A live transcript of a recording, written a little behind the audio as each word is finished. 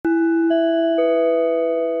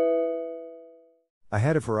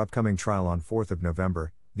Ahead of her upcoming trial on 4th of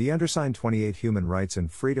November, the undersigned 28 human rights and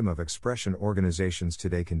freedom of expression organizations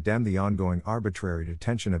today condemn the ongoing arbitrary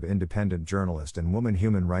detention of independent journalist and woman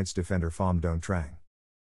human rights defender Pham Doan Trang.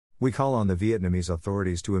 We call on the Vietnamese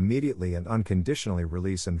authorities to immediately and unconditionally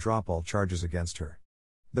release and drop all charges against her.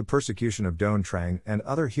 The persecution of Doan Trang and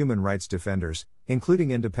other human rights defenders,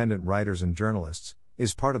 including independent writers and journalists,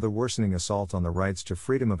 is part of the worsening assault on the rights to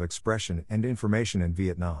freedom of expression and information in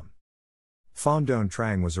Vietnam. Pham Doan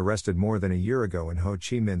Trang was arrested more than a year ago in Ho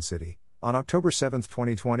Chi Minh City, on October 7,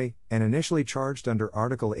 2020, and initially charged under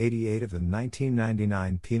Article 88 of the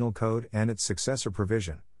 1999 Penal Code and its successor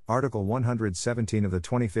provision, Article 117 of the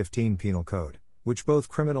 2015 Penal Code, which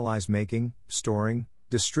both criminalize making, storing,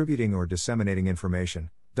 distributing or disseminating information,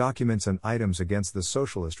 documents and items against the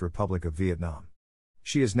Socialist Republic of Vietnam.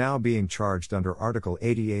 She is now being charged under Article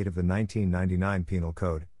 88 of the 1999 Penal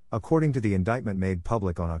Code, according to the indictment made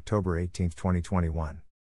public on October 18, 2021.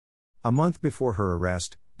 A month before her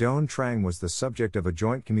arrest, Doan Trang was the subject of a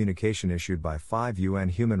joint communication issued by 5 UN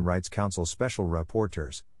Human Rights Council special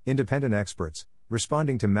rapporteurs, independent experts,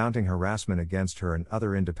 responding to mounting harassment against her and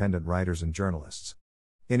other independent writers and journalists.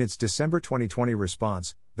 In its December 2020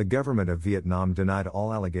 response, the government of Vietnam denied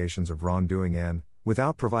all allegations of wrongdoing and,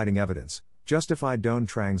 without providing evidence, justified Doan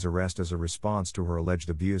Trang's arrest as a response to her alleged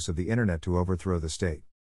abuse of the internet to overthrow the state.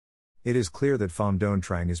 It is clear that Pham Doan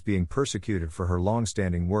Trang is being persecuted for her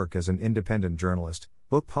long-standing work as an independent journalist,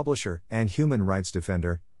 book publisher, and human rights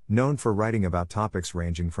defender, known for writing about topics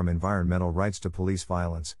ranging from environmental rights to police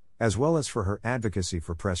violence, as well as for her advocacy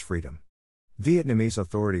for press freedom. Vietnamese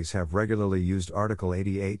authorities have regularly used Article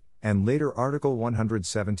 88, and later Article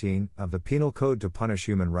 117, of the Penal Code to punish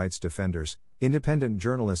human rights defenders, independent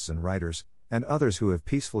journalists and writers, and others who have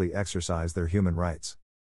peacefully exercised their human rights.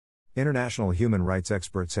 International human rights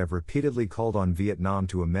experts have repeatedly called on Vietnam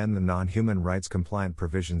to amend the non-human rights compliant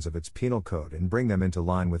provisions of its penal code and bring them into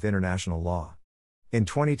line with international law. In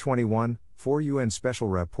 2021, 4 UN special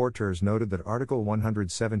rapporteurs noted that Article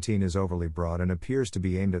 117 is overly broad and appears to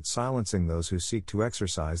be aimed at silencing those who seek to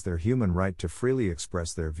exercise their human right to freely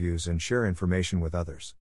express their views and share information with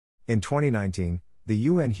others. In 2019, the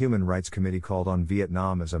UN Human Rights Committee called on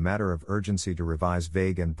Vietnam as a matter of urgency to revise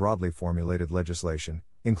vague and broadly formulated legislation,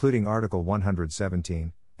 including Article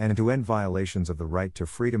 117, and to end violations of the right to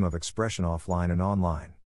freedom of expression offline and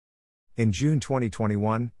online. In June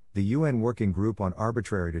 2021, the UN Working Group on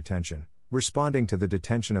Arbitrary Detention, responding to the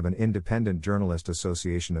detention of an Independent Journalist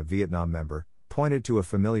Association of Vietnam member, pointed to a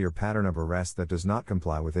familiar pattern of arrest that does not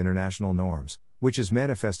comply with international norms, which is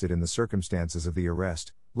manifested in the circumstances of the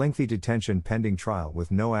arrest, lengthy detention pending trial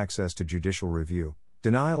with no access to judicial review,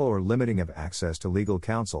 denial or limiting of access to legal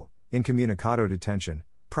counsel, incommunicado detention,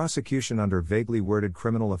 prosecution under vaguely worded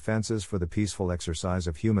criminal offenses for the peaceful exercise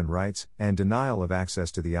of human rights, and denial of access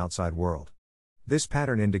to the outside world. This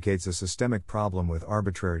pattern indicates a systemic problem with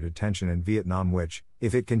arbitrary detention in Vietnam which,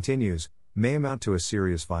 if it continues, may amount to a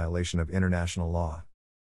serious violation of international law.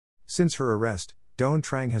 Since her arrest, Doan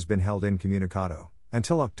Trang has been held incommunicado,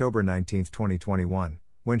 until October 19, 2021,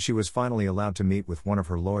 when she was finally allowed to meet with one of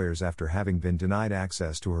her lawyers after having been denied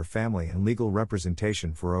access to her family and legal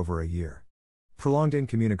representation for over a year. Prolonged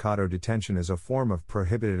incommunicado detention is a form of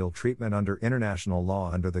prohibited ill treatment under international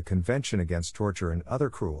law under the Convention Against Torture and Other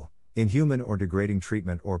Cruel, Inhuman or Degrading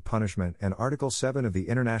Treatment or Punishment and Article 7 of the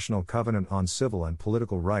International Covenant on Civil and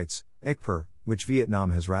Political Rights, ICPR, which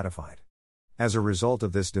Vietnam has ratified. As a result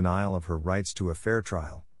of this denial of her rights to a fair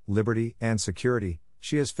trial, liberty, and security,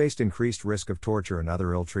 she has faced increased risk of torture and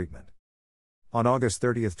other ill treatment. On August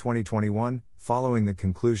 30, 2021, following the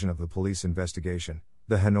conclusion of the police investigation,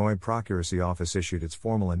 the Hanoi Procuracy Office issued its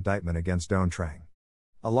formal indictment against Doan Trang.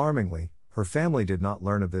 Alarmingly, her family did not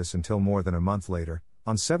learn of this until more than a month later,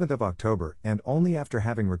 on 7 October, and only after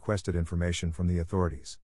having requested information from the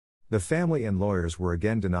authorities. The family and lawyers were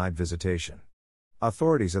again denied visitation.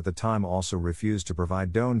 Authorities at the time also refused to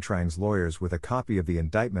provide Doan Trang's lawyers with a copy of the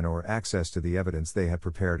indictment or access to the evidence they had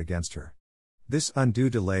prepared against her. This undue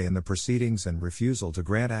delay in the proceedings and refusal to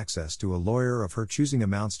grant access to a lawyer of her choosing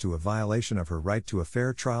amounts to a violation of her right to a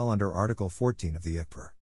fair trial under Article 14 of the ICPR.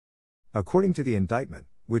 According to the indictment,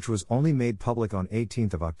 which was only made public on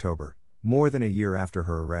 18 October, more than a year after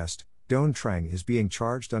her arrest, Doan Trang is being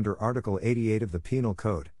charged under Article 88 of the Penal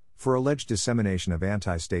Code, for alleged dissemination of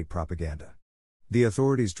anti-state propaganda. The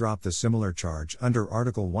authorities dropped the similar charge under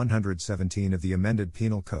Article 117 of the amended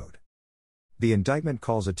Penal Code. The indictment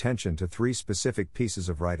calls attention to 3 specific pieces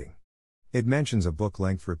of writing. It mentions a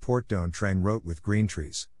book-length report Doan Trang wrote with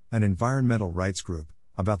Greentrees, an environmental rights group,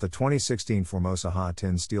 about the 2016 Formosa Ha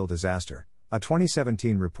Tin steel disaster, a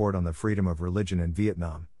 2017 report on the freedom of religion in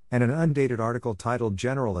Vietnam, and an undated article titled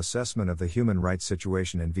General Assessment of the Human Rights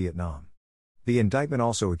Situation in Vietnam. The indictment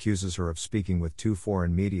also accuses her of speaking with two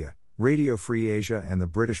foreign media, Radio Free Asia and the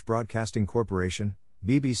British Broadcasting Corporation,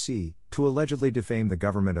 BBC, to allegedly defame the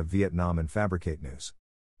government of Vietnam and fabricate news.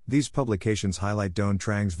 These publications highlight Doan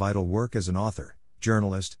Trang's vital work as an author,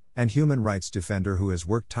 journalist, and human rights defender who has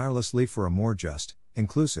worked tirelessly for a more just,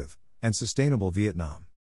 inclusive, and sustainable Vietnam.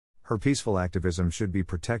 Her peaceful activism should be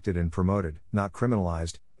protected and promoted, not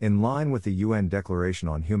criminalized, in line with the UN Declaration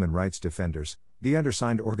on Human Rights Defenders, the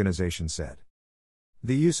undersigned organization said.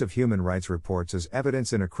 The use of human rights reports as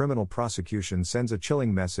evidence in a criminal prosecution sends a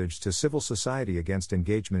chilling message to civil society against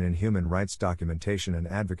engagement in human rights documentation and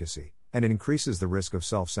advocacy, and it increases the risk of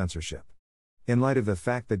self-censorship. In light of the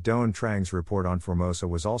fact that Doan Trang's report on Formosa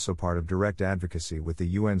was also part of direct advocacy with the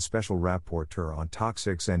UN Special Rapporteur on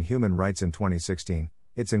Toxics and Human Rights in 2016,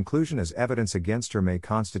 its inclusion as evidence against her may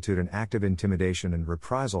constitute an act of intimidation and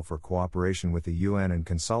reprisal for cooperation with the UN and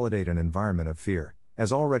consolidate an environment of fear,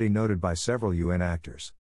 as already noted by several UN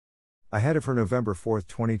actors. Ahead of her November 4,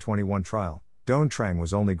 2021 trial, Doan Trang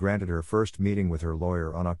was only granted her first meeting with her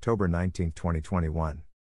lawyer on October 19, 2021.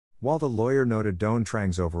 While the lawyer noted Doan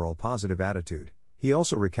Trang's overall positive attitude, he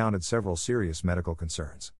also recounted several serious medical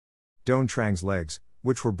concerns. Doan Trang's legs,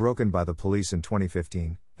 which were broken by the police in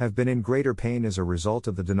 2015, have been in greater pain as a result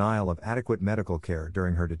of the denial of adequate medical care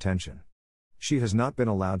during her detention. She has not been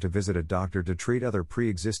allowed to visit a doctor to treat other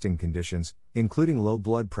pre-existing conditions, including low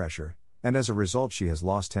blood pressure, and as a result she has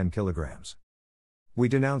lost 10 kilograms. We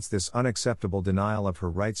denounce this unacceptable denial of her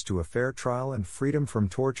rights to a fair trial and freedom from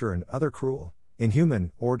torture and other cruel,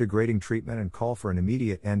 inhuman, or degrading treatment and call for an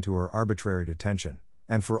immediate end to her arbitrary detention,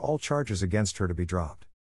 and for all charges against her to be dropped.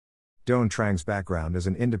 Doan Trang's background as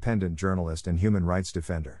an independent journalist and human rights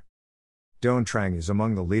defender. Doan Trang is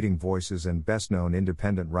among the leading voices and best-known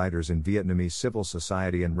independent writers in Vietnamese civil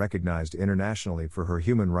society and recognized internationally for her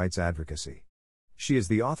human rights advocacy. She is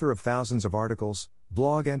the author of thousands of articles,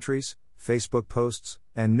 blog entries, Facebook posts,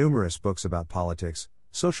 and numerous books about politics,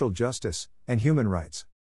 social justice, and human rights.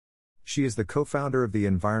 She is the co-founder of the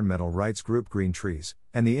environmental rights group Green Trees,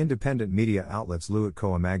 and the independent media outlets Luat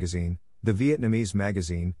Koa magazine, the Vietnamese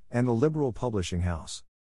magazine, and the liberal publishing house.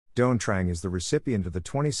 Doan Trang is the recipient of the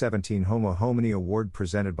 2017 Homo Homini Award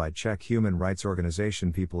presented by Czech human rights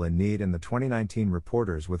organization People in Need and the 2019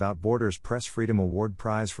 Reporters Without Borders Press Freedom Award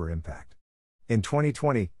Prize for Impact. In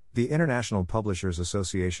 2020, the International Publishers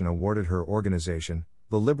Association awarded her organization,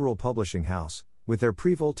 the Liberal Publishing House, with their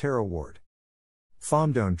Prix Voltaire Award.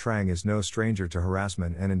 Pham Doan Trang is no stranger to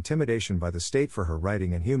harassment and intimidation by the state for her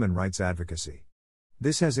writing and human rights advocacy.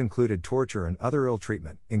 This has included torture and other ill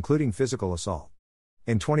treatment, including physical assault.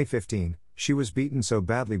 In 2015, she was beaten so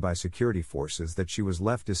badly by security forces that she was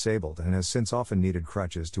left disabled and has since often needed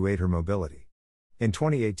crutches to aid her mobility. In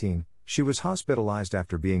 2018, she was hospitalized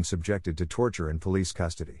after being subjected to torture in police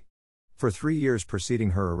custody. For 3 years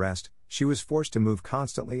preceding her arrest, she was forced to move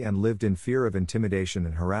constantly and lived in fear of intimidation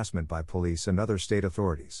and harassment by police and other state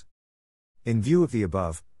authorities. In view of the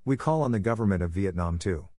above, we call on the government of Vietnam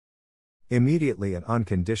to immediately and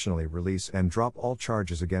unconditionally release and drop all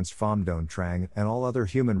charges against Pham Doan Trang and all other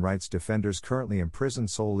human rights defenders currently imprisoned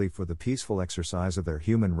solely for the peaceful exercise of their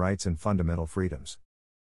human rights and fundamental freedoms.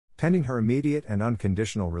 Pending her immediate and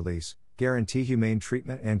unconditional release, guarantee humane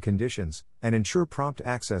treatment and conditions, and ensure prompt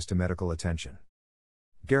access to medical attention.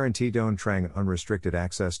 Guarantee Doan Trang unrestricted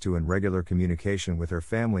access to and regular communication with her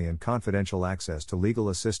family and confidential access to legal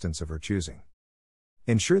assistance of her choosing.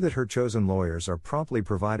 Ensure that her chosen lawyers are promptly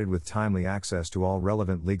provided with timely access to all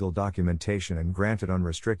relevant legal documentation and granted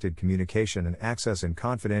unrestricted communication and access in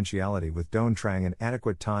confidentiality with Doan Trang and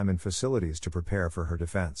adequate time and facilities to prepare for her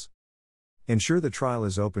defense. Ensure the trial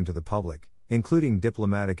is open to the public, including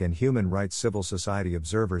diplomatic and human rights civil society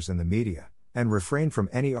observers and the media, and refrain from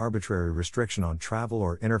any arbitrary restriction on travel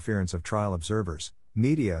or interference of trial observers,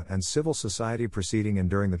 media and civil society preceding and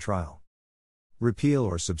during the trial. Repeal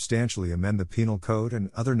or substantially amend the Penal Code and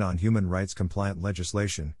other non-human rights compliant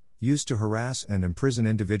legislation used to harass and imprison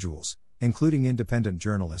individuals, including independent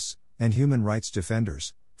journalists and human rights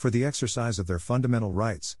defenders, for the exercise of their fundamental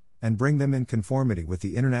rights, and bring them in conformity with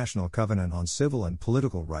the International Covenant on Civil and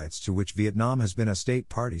Political Rights to which Vietnam has been a state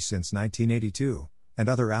party since 1982, and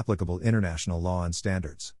other applicable international law and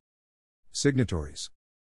standards. Signatories.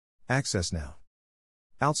 Access now.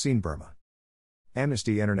 Alcine Burma.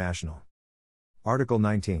 Amnesty International. Article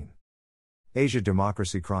 19. Asia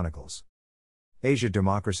Democracy Chronicles. Asia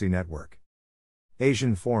Democracy Network.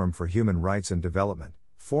 Asian Forum for Human Rights and Development,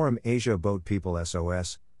 Forum Asia Boat People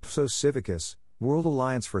SOS, PSOS Civicus, World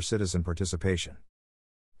Alliance for Citizen Participation.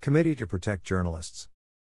 Committee to Protect Journalists.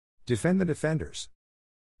 Defend the Defenders.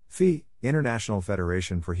 FI, International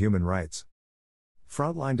Federation for Human Rights.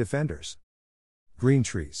 Frontline Defenders. Green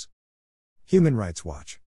Trees. Human Rights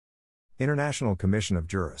Watch. International Commission of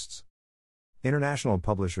Jurists. International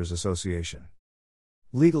Publishers Association.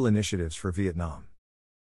 Legal Initiatives for Vietnam.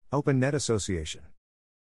 Open Net Association.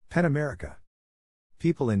 PEN America.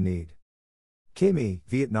 People in Need. KMI,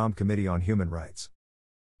 Vietnam Committee on Human Rights.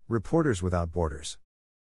 Reporters Without Borders.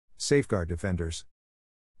 Safeguard Defenders.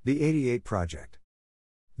 The 88 Project.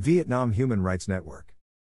 Vietnam Human Rights Network.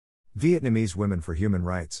 Vietnamese Women for Human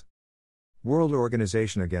Rights. World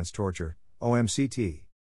Organization Against Torture, OMCT.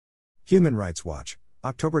 Human Rights Watch,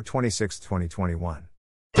 October 26, 2021.